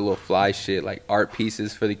like a lot of little fly shit like art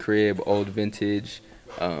pieces for the crib, old vintage,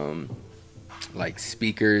 like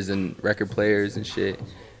speakers and record players and shit.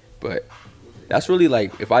 But that's really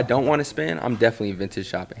like if I don't want to spend, I'm definitely vintage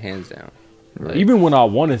shopping hands down. Like, Even when I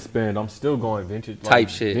want to spend, I'm still going vintage. Type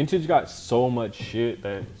shit. Vintage got so much shit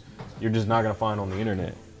that you're just not going to find on the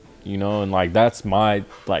internet. You know, and like that's my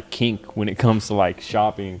like kink when it comes to like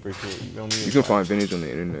shopping for shit. You feel me? You It's can like- find vintage on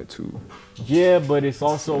the internet too. Yeah, but it's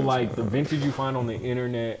also like the vintage you find on the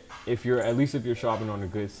internet. If you're shopping on a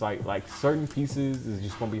good site, like certain pieces is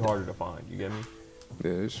just gonna be harder to find. You get me?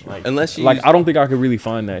 Yeah, it's true. Like Unless you like use- I don't think I could really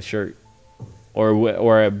find that shirt,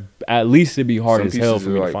 or at least it'd be hard Some as hell pieces for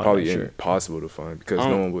me are to like find probably that shirt. impossible to find because I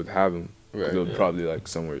no don't- one would have them. Right, They'll yeah. probably like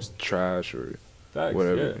somewhere it's trash or Facts,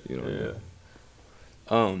 whatever, yeah, you know.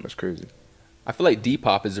 Yeah. that's crazy. I feel like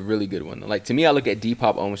Depop is a really good one. Like to me, I look at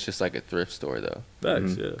Depop almost just like a thrift store though,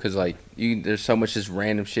 Facts, yeah. because like there's so much just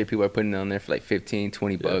random shit people are putting on there for like 15,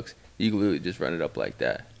 20 bucks. You can literally just run it up like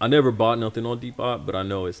that. I never bought nothing on Depop, but I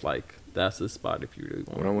know it's like that's the spot if you really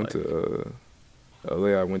want. When I went like, to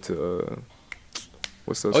LA, I went to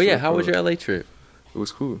what's that? Oh yeah, store how was called? your LA trip? It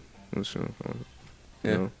was cool. It was fun.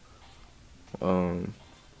 Yeah. You know?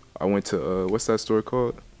 I went to what's that store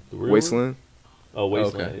called? the real one? Wasteland. Oh,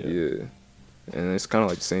 Wasteland. Okay. Yeah. Yeah. And it's kind of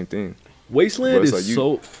like the same thing. Wasteland But it's is like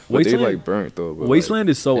so. But Wasteland, they like burnt though. But Wasteland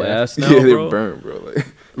is so Yeah. ass now, like, yeah, bro. they burnt, bro. Like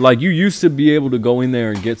Like you used to be able to go in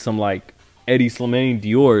there and get some like Eddie Slimane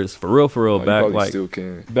Dior's for real, oh, you back probably like still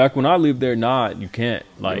can. back when I lived there. Nah, you can't.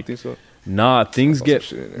 You don't Like think so? nah, things saw get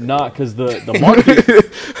some shit in there. nah, cause the market.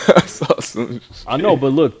 I saw some. I know, but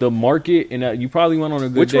look, the market and you probably went on a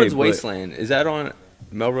good Which day. one's but Wasteland? Is that on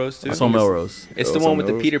Melrose too? It's on Melrose. It's Oh, the it's one on with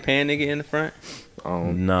the Melrose? Peter Pan nigga in the front.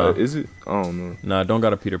 Nah. Is it? I don't know. Nah, don't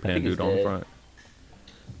got a Peter Pan think dude it's on the dead. front.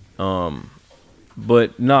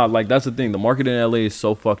 But nah, like that's the thing. The market in LA is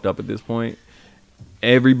so fucked up at this point.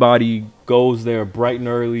 Everybody goes there bright and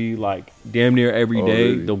early, like damn near every Oh,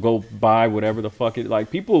 day. really? They'll go buy whatever the fuck it.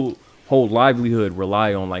 Like people whole livelihood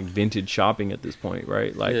rely on like vintage shopping at this point,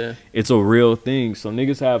 right? Like Yeah. it's a real thing. So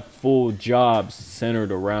niggas have full jobs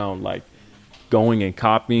centered around like going and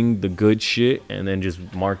copying the good shit and then just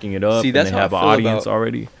marking it up. See, that's and they how I have an feel audience about-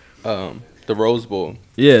 already. The Rose Bowl.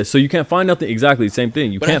 Yeah, so you can't find nothing exactly the same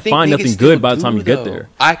thing. You But I can't think find niggas nothing still good by the time do, you get though. there.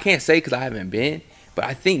 I can't say because I haven't been, but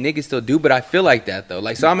I think niggas still do. But I feel like that though.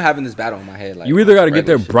 Like so, I'm having this battle in my head. Like You either got to my get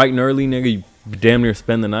there regular shit. bright and early, nigga. You damn near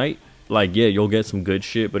spend the night. Like, yeah, you'll get some good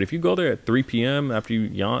shit. But if you go there at 3 p.m. after you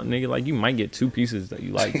yawn, nigga, like you might get 2 pieces that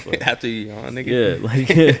you like. But, after you on nigga.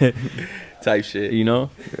 yeah, like Type shit. you know.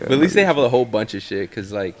 But at least they have a whole bunch of shit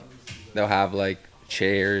because like they'll have like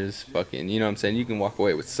chairs, fucking. You know what I'm saying? You can walk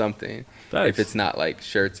away with something Facts. if it's not like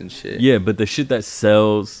shirts and shit. Yeah, but the shit that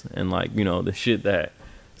sells and like the shit that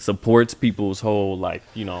supports people's whole like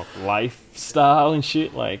lifestyle and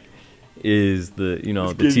shit like is the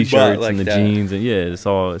the getting t-shirts bought like and the that. jeans and yeah, it's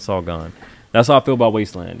all gone. That's how I feel about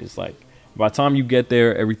Wasteland. It's like by the time you get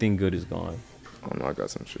there, everything good is gone. I don't know. I got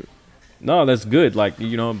some shit. No, that's good. Like,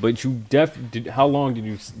 you know, but you did. How long did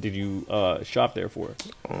you shop there for?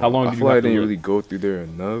 How long I did feel you like I have to didn't look? really go through there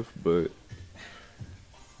enough, but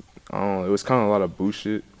I don't know. It was kind of a lot of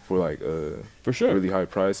bullshit for like For sure. really high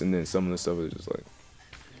price, and then some of the stuff was just like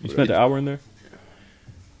You spent an hour in there?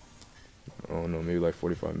 I don't know, maybe like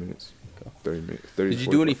 45 minutes, 30 minutes. 30, Did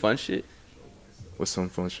you do any 45. fun shit? What's some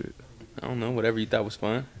fun shit? I don't know. Whatever you thought was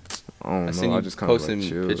fun. I don't I know. seen you I just kind of posting like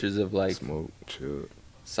chilled, pictures of like smoke, chill.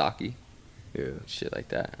 sake, Yeah, shit like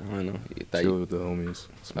that. I don't know. You thought chill you, with the homies.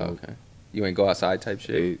 oh, Smoke. okay. You ain't go outside type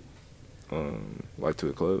shit. Ate. Like to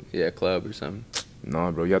a club. Yeah, club or something.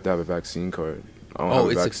 Nah, bro, you have to have a vaccine card. I don't Oh, have a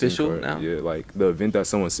it's vaccine official card. now? Yeah, like the event that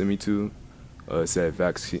someone sent me to said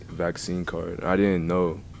vaccine card. I didn't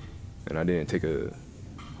know, and I didn't take a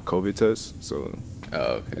COVID test, so Oh,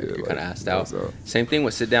 okay. yeah, You're like, kind of asked that out. was out. Same thing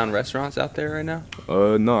with sit down restaurants out there right now.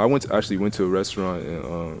 No, I actually went to a restaurant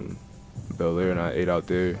in Bel Air and I ate out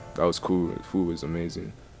there. That was cool. The food was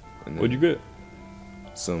amazing. And What'd you get?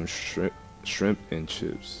 Some shrimp and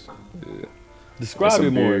chips. Yeah. And Describe some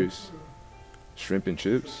it more. beers. Shrimp and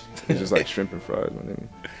chips. It's just like shrimp and fries, my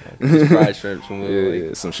nigga. Fried shrimp from Yeah, Little League.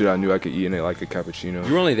 yeah, some shit I knew I could eat in it, like a cappuccino.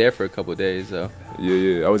 You were only there for a couple days though.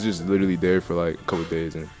 Yeah. I was just literally there for like a couple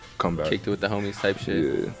days and come back. Kicked it with the homies type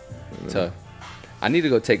shit. Yeah. Tough. I need to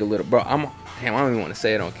go take a little, bro. I don't even want to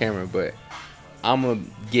say it on camera, but I'm gonna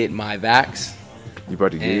get my vax You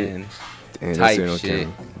about to get it? and Damn, type don't say it on shit.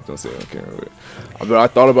 camera. Don't say it on camera. But I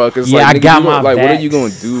thought about it because Yeah, like, I nigga, got you gonna- my like, what are you vax.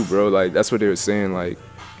 gonna do, bro? Like that's what they were saying. Like,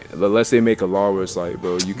 unless they make a law where it's like,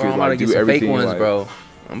 bro, you bro, could I'm about to like get do some fake everything. ones, like, bro.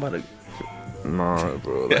 I'm about to. Nah,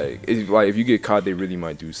 bro. Like if you get caught, they really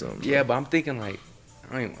might do something. Yeah, but I'm thinking like,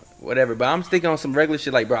 I ain't whatever. But I'm thinking on some regular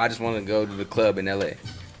shit. Like, bro, I just want to go to the club in LA.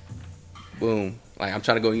 Boom. Like I'm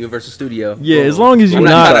trying to go to Universal Studio. Yeah, Boom. as long as I'm you're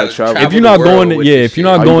trying not, to travel if the you're not world going to, with yeah, this if you're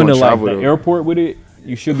shit. not How you going to gonna like travel, the though? airport with it,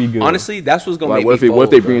 you should be good. Honestly, that's what's gonna Like make what if me what if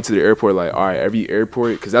they fold, bring bro. it to the airport? Like, all right, every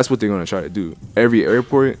airport, because that's what they're gonna try to do. Every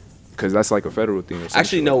airport, because that's like a federal thing. Or some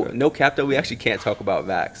Actually, shit no, like that. no cap though. We actually can't talk about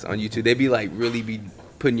vax on YouTube. They be like really be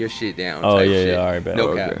putting your shit down. Oh, type yeah, shit. yeah, all right, bet. No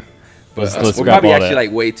Oh, cap. okay. But Let's we're scrap probably all actually that.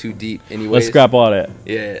 like way too deep. Anyways, Let's scrap all that.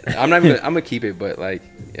 Yeah, I'm not even. I'm gonna keep it, but like,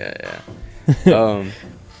 yeah.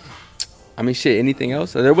 I mean, shit. Anything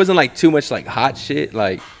else? There wasn't like too much like hot shit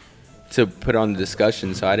like to put on the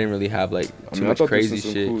discussion, so I didn't really have like I too mean, I much thought this crazy was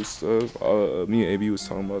some shit. cool stuff. Me and AB was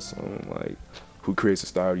talking about something like, who creates a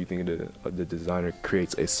style? Do you think the designer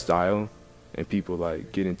creates a style, and people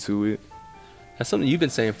like get into it? That's something you've been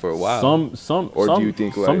saying for a while. Or do some, you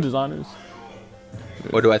think, some like- designers?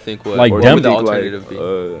 What do I think? What, Like what them- would the think, alternative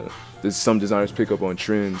be? There's some designers pick up on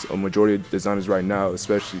trends. A majority of designers right now,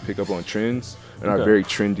 especially, pick up on trends and are Okay. very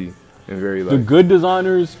trendy and very The like. good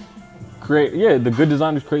designers create. Yeah, the good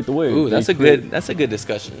designers create the wave. Ooh, They that's a create- good. That's a good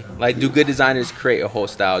discussion. Like, do good designers create a whole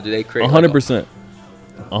style? Do they create? 100%.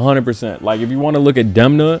 100%. Like if you want to look at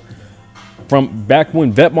Demna from back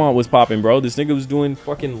when Vetmont was popping, bro, this nigga was doing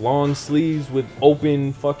fucking long sleeves with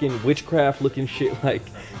open fucking witchcraft looking shit, like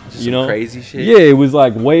Just you some know, crazy shit? Yeah, it was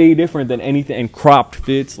like way different than anything, and cropped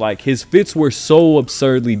fits. Like his fits were so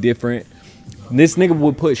absurdly different. This nigga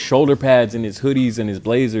would put shoulder pads in his hoodies and his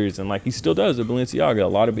blazers, and like he still does at Balenciaga. A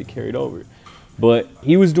lot of it carried over. But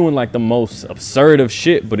he was doing like the most absurd of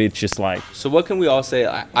shit, but it's just like So what can we all say?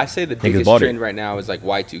 I say the biggest bought it. trend right now is like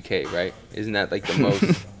Y2K, right? Isn't that like the most?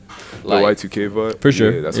 The like, Y2K vibe? for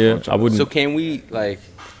sure. Yeah, that's Yeah, what I'm trying I to- wouldn't. so can we like?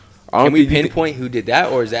 I don't Can we think you can- pinpoint who did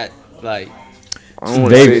that, or is that like? I don't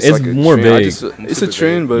wanna vague. say It's like a more trend. I vague. just- it's Super a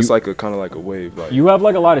trend, vague. but it's like a kind of like a wave. Like, You have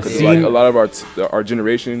like a lot of 'cause, scene. like a lot of our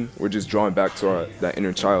generation, we're just drawing back to that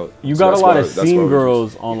inner child. You So got a that's lot why- of that's why scene we're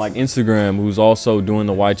girls on like Instagram who's also doing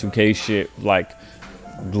the Y2K shit, like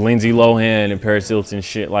Lindsay Lohan and Paris Hilton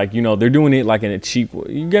shit. Like, you know, they're doing it like in a cheap way.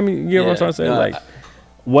 You get me? You get what I'm trying to say? no, Like,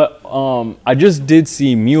 what? I just did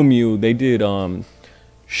see Miu Miu. They did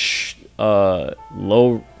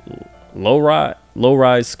low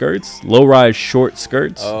rise skirts, low rise short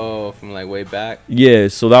skirts. Oh, from like way back. Yeah,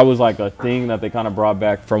 so that was like a thing that they kind of brought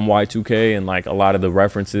back from Y2K, and like a lot of the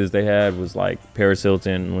references they had was like Paris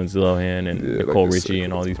Hilton, Lindsay Lohan, and Yeah, like Nicole the Richie,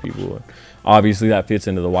 and circle. all these people. Obviously, that fits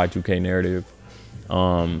into the Y2K narrative.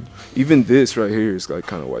 Even this right here is like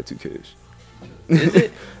kind of Y2K-ish. Is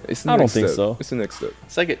it? It's the I don't next think step. so. It's the next step.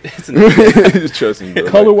 It's like it's an, Trust me, bro.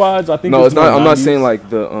 Like, Color wise, I think no, it's not. more I'm not 90s. saying like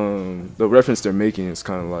the reference they're making is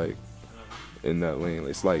kind of like in that lane.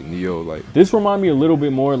 It's like neo, like This remind me a little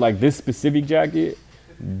bit more like this specific jacket.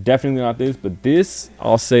 Definitely not this, but this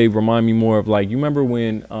I'll say remind me more of like, you remember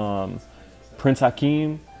when Prince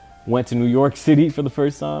Hakeem went to New York City for the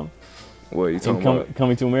first time what you and talking about?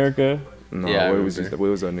 coming to America. No, Yeah, I what was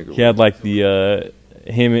remember. that nigga? He had like the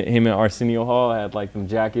him and Arsenio Hall had like them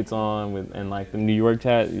jackets on with and like the New York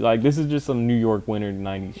tat. Like this is just some New York winter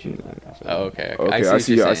 '90s shit. Like, I feel Oh, like. okay. Okay, I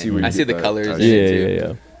see. What you're I see saying. where you I see get the that. colors. I in see. it, Yeah, too. yeah,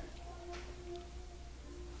 yeah.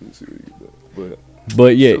 Let's see where you get that.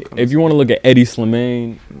 But yeah, Still kinda if you want to look at Eddie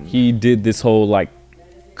Slimane, he did this whole like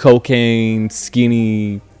cocaine,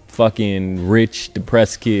 skinny, fucking rich,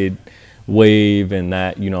 depressed kid wave, and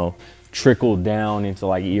that, you know, trickled down into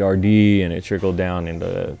like ERD, and it trickled down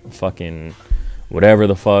into fucking whatever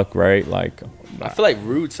the fuck, right? Like I feel like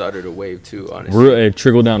Rude started a wave too. Honestly, It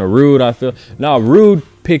trickled down to Rude. I feel now Rude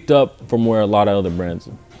picked up from where a lot of other brands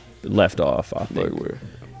left off. I think Like where?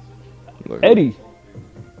 Like Eddie,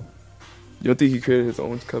 You don't think he created his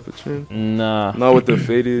own type of trend? nah, Not with the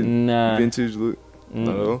faded Nah. vintage look.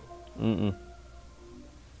 Not at all.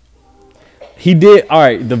 he did. All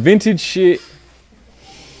right, the vintage shit.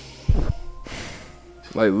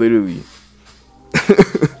 Like literally.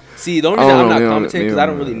 see, the only I reason don't I'm know, not man, commenting because I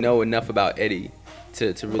don't man. really know enough about Eddie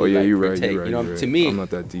to really Oh yeah, like you're right. partake. You're right. You know, you're to right. me, I'm not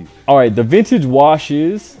that deep. All right, the vintage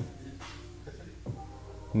washes.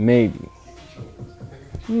 Maybe,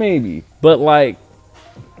 but like,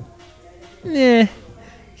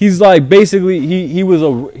 he's like basically he was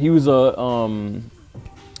a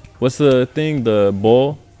what's the thing, the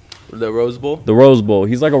bowl, the Rose Bowl. the Rose Bowl.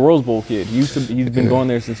 He's like a Rose Bowl kid. He's been going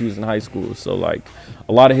there since he was in high school. So like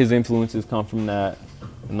a lot of his influences come from that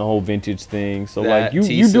and the whole vintage thing. So like That, you do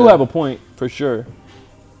Tisa. have a point for sure.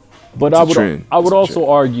 But It's I a would trend. I would It's a also trend,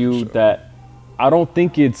 argue sure. that I don't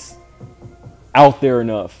think it's out there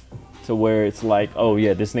enough to where it's like, oh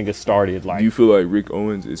yeah, this nigga started like Do you feel like Rick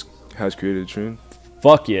Owens has created a trend?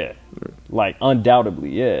 fuck yeah. Like undoubtedly,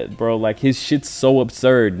 yeah, bro. Like his shit's so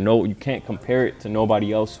absurd. No, you can't compare it to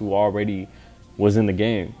nobody else who already was in the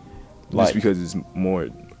game. Just Like, because it's more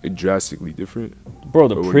drastically different? bro,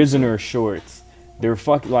 the or what you prisoner shorts, they're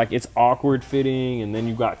fucking like it's awkward fitting, and then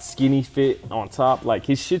you got skinny fit on top. Like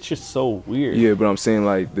his shit's just so weird. Yeah, but I'm saying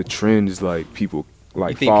like the trend is like people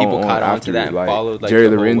like You think follow people on caught on to after that it. and Like followed, like, Jerry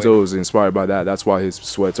the whole Lorenzo way? is inspired by that. That's why his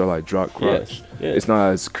sweats are like drop crotch. yeah. It's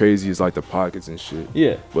not as crazy as like the pockets and shit.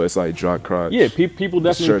 Yeah. But it's like drop crotch. Yeah, people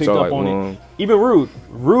definitely shirts picked are, up like, on long. it. Even Rude.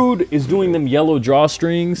 Rude is doing them yellow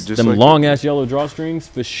drawstrings, Just them like long ass yellow drawstrings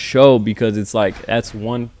for show, because it's like that's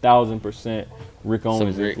 1000% Rick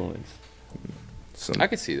Owens Rick. influence, Some- I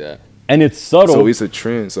could see that. and it's subtle. So it's a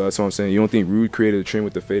trend. So that's what I'm saying. You don't think Rude created a trend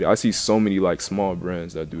with the fade? I see so many like small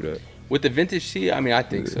brands that do that. With the vintage tee, I mean, I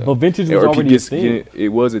think so. but vintage was Or already a gets- thing. it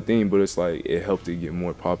was a thing, but it's like it helped it get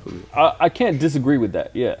more popular. I can't disagree with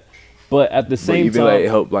that. Yeah, but at the But same even time, like it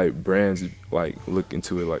helped like brands like look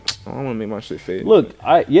into it like I don't want to make my shit fade. look,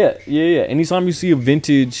 yeah. Anytime you see a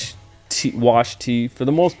vintage wash tee, for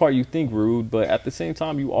the most part, you think Rude, but at the same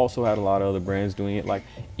time, you also had a lot of other brands doing it. Like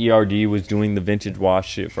ERD was doing the vintage wash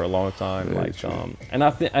shit for a long time. Yeah, like, true.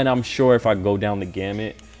 and I'm sure if I go down the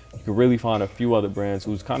gamut, you could really find a few other brands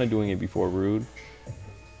who's kind of doing it before Rude.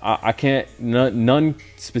 I can't none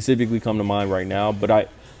specifically come to mind right now, but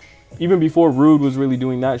even before Rude was really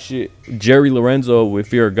doing that shit, Jerry Lorenzo with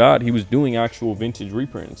Fear of God, he was doing actual vintage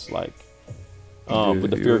reprints, like Yeah,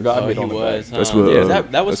 with the he Fear of was. God Oh, bit he on the was, back. huh? That's what. Yeah, that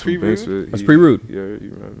was that's what pre-Rude? Banks said. That's He- pre-Rude. Yeah,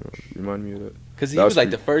 you remind me of that. Because he That was was like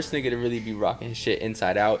pre- the first nigga to really be rocking his shit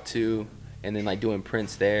inside out too, and then like doing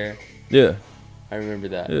prints there. Yeah, I remember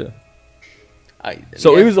that. yeah.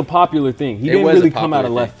 So yeah. it was a popular thing. He It didn't was a really come out of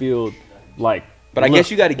popular left field, like. But I look,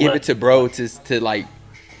 guess you got to give what- it to bro to like,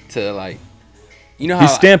 you know how He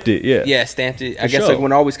stamped it. Yeah. Yeah, stamped it. I For guess sure. like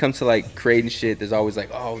when it always comes to like creating shit, there's always like,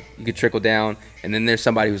 oh, you could trickle down, and then there's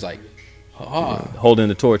somebody who's like, oh, Holding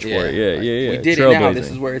the torch yeah, for it. Yeah, like, yeah, yeah. We did it now. This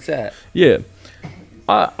Trailblazing. is where it's at. Yeah,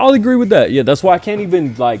 I'll agree with that. Yeah, that's why I can't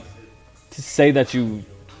even like to say that you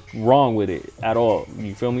wrong with it at all.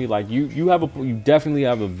 You feel me? Like you definitely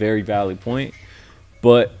have a very valid point,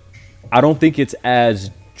 but I don't think it's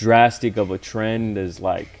as drastic of a trend as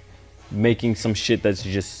like making some shit that's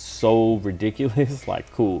just so ridiculous.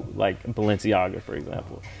 Like cool, like Balenciaga for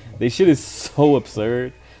example. This shit is so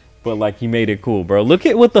absurd, but like he made it cool, bro. Look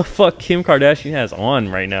at what the fuck Kim Kardashian has on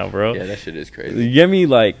right now, bro. Yeah, that shit is crazy. You get me?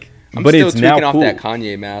 Like, I'm but still it's tweaking now off cool, that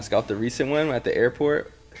Kanye mask, off the recent one at the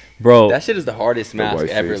airport. bro. That shit is the hardest mask white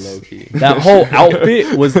ever, face. low key. That whole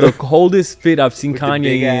outfit was the coldest fit I've seen With the Kanye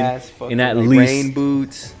big in ass fucking, at like, least rain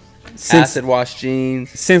boots, since acid wash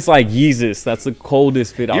jeans. since like Yeezus. That's the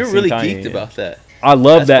coldest fit I've You're seen really Kanye geeked in. about that. I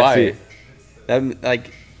love That's that fire. fit. That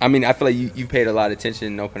like, I mean, I feel like you paid a lot of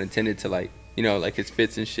attention, no pun intended, to like You know, like his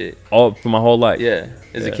fits and shit. all for my whole life. Yeah,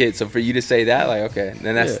 as a Yeah. kid. So for you to say that, like, okay,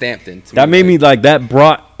 then that's Yeah. stamped into That made me like that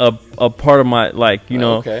brought a part of my like you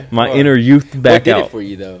know okay. my What? inner youth What back did out. it for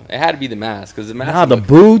you though? It had to be the mask, because the mask. Nah, the looked-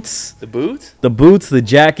 boots, the boots. the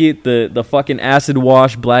jacket, the fucking acid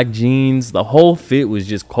wash black jeans, the whole fit was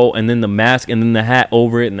just cold, and then the mask, and then the hat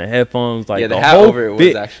over it, and the headphones. Like Yeah, the the hat whole over it was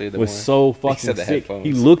fit actually the was one. so fucking Except the sick. headphones.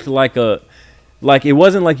 He looked like it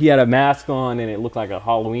wasn't like he had a mask on and it looked like a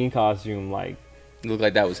Halloween costume. Like It looked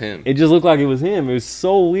like that was him. it just looked like it was him. It was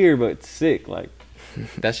so weird but sick. Like,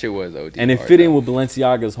 That shit was OD. and it hard, fit in though. with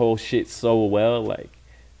Balenciaga's whole shit so well. Like,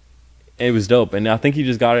 it was dope. And I think he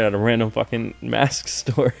just got it at a random fucking mask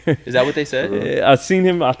store. Is that what they said? Yeah, I seen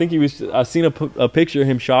him. I think I seen a picture of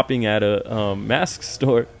him shopping at a mask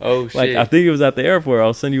store. Oh shit. Like, I think it was at the airport.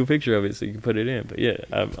 I'll send you a picture of it so you can put it in. But yeah,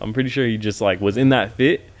 I'm pretty sure he just like was in that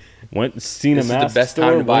fit. Went seen This a is mask the best store,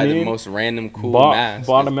 time to buy went the in, most random cool bought, mask.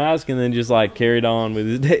 Bought a mask and then just like carried on with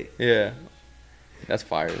his day. Yeah, that's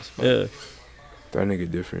fire as fuck. Yeah, That nigga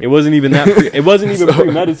different. it wasn't even that. It wasn't even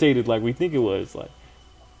premeditated like we think it was. Like,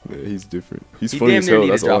 Yeah, he's different. He's He funny damn as near hell. need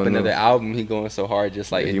to That's all drop I know. another album. He going so hard,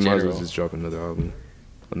 just like Yeah, in he might as general. well just drop another album. You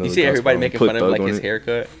Another see gospel everybody album. making Put fun of Thug like on his it.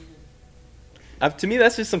 haircut. To me,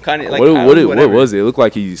 that's just some kind of like what whatever. was it? It looked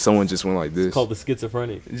like someone just went like this. it's called the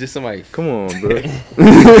schizophrenic. Just somebody Come on, bro.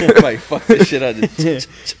 like fuck this shit out.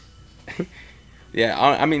 Yeah,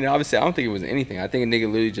 I mean, obviously, I don't think it was anything. I think a nigga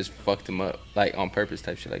literally just fucked him up, like on purpose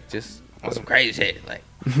type shit. Like, just on some crazy shit. Like,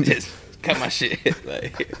 just cut my shit.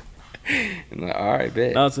 Like, I'm like, all right,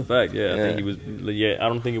 bet. No, it's a fact. Yeah, I Yeah. think he was. Yeah, I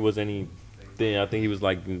don't think it was anything. I think he was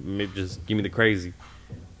like, maybe just give me the crazy.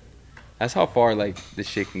 That's how far like this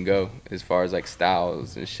shit can go as far as like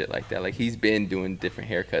styles and shit like that. Like, he's been doing different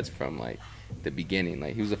haircuts from like the beginning.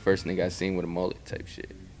 Like, he was the first nigga I seen with a mullet type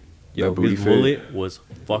shit. Yo, That booty his fit. mullet was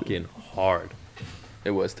fucking hard.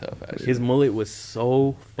 It was tough, actually. His mullet was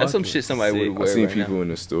so. That's some fucking shit somebody sick. would I've wear seen right people now. in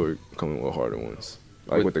the store coming with harder ones.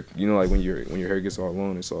 Like With- with the, like when your hair gets all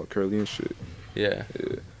long, it's all curly and shit. Yeah. Yeah.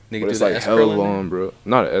 Nigga But do it's that like S hella curl in there? long, bro.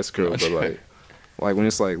 Not an S curl, Oh, but shit. like when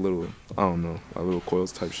it's like little, I don't know, like little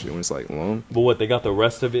coils type shit. When it's like long, But what, they got the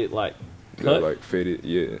rest of it like they're cut? like faded.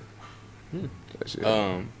 Yeah. That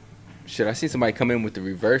shit. Shit, I seen somebody come in with the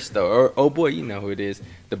reverse though. Or, oh boy, you know who it is.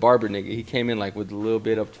 The barber nigga. He came in like with a little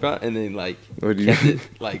bit up front and then like What do you kept mean?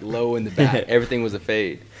 it like low in the back. Everything was a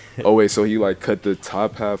fade. Oh wait, so he like cut the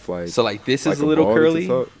top half like. So like this like is a little ball at the curly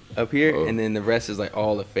top? up here, Oh. and then the rest is like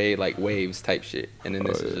all a fade, like waves type shit. And then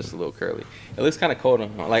this Oh, is yeah. just a little curly. It looks kind of cold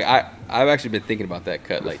on. Like I've actually been thinking about that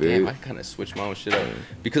cut. Like damn, fade? I kind of switched my own shit up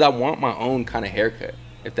because I want my own kind of haircut.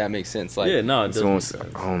 If that makes sense. Like Yeah, no, it It's does. almost, make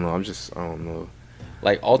sense. I don't know. I don't know.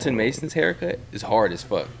 like Alton Mason's haircut is hard as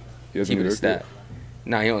fuck. He has a Keep it new a stat. haircut?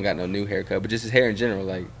 Nah, he don't got no new haircut, but just his hair in general,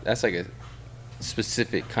 like that's like a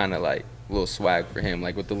specific kind of like little swag for him,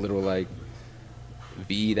 like with the little like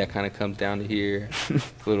V that kind of comes down to here,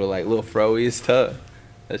 little like little froey is tough.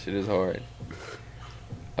 That shit is hard.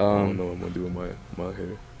 I don't know what I'm gonna do with my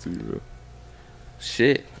hair. To be real.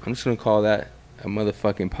 Shit, I'm just gonna call that a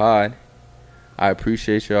motherfucking pod. I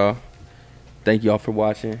appreciate y'all. Thank y'all for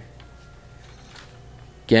watching.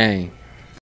 Gang.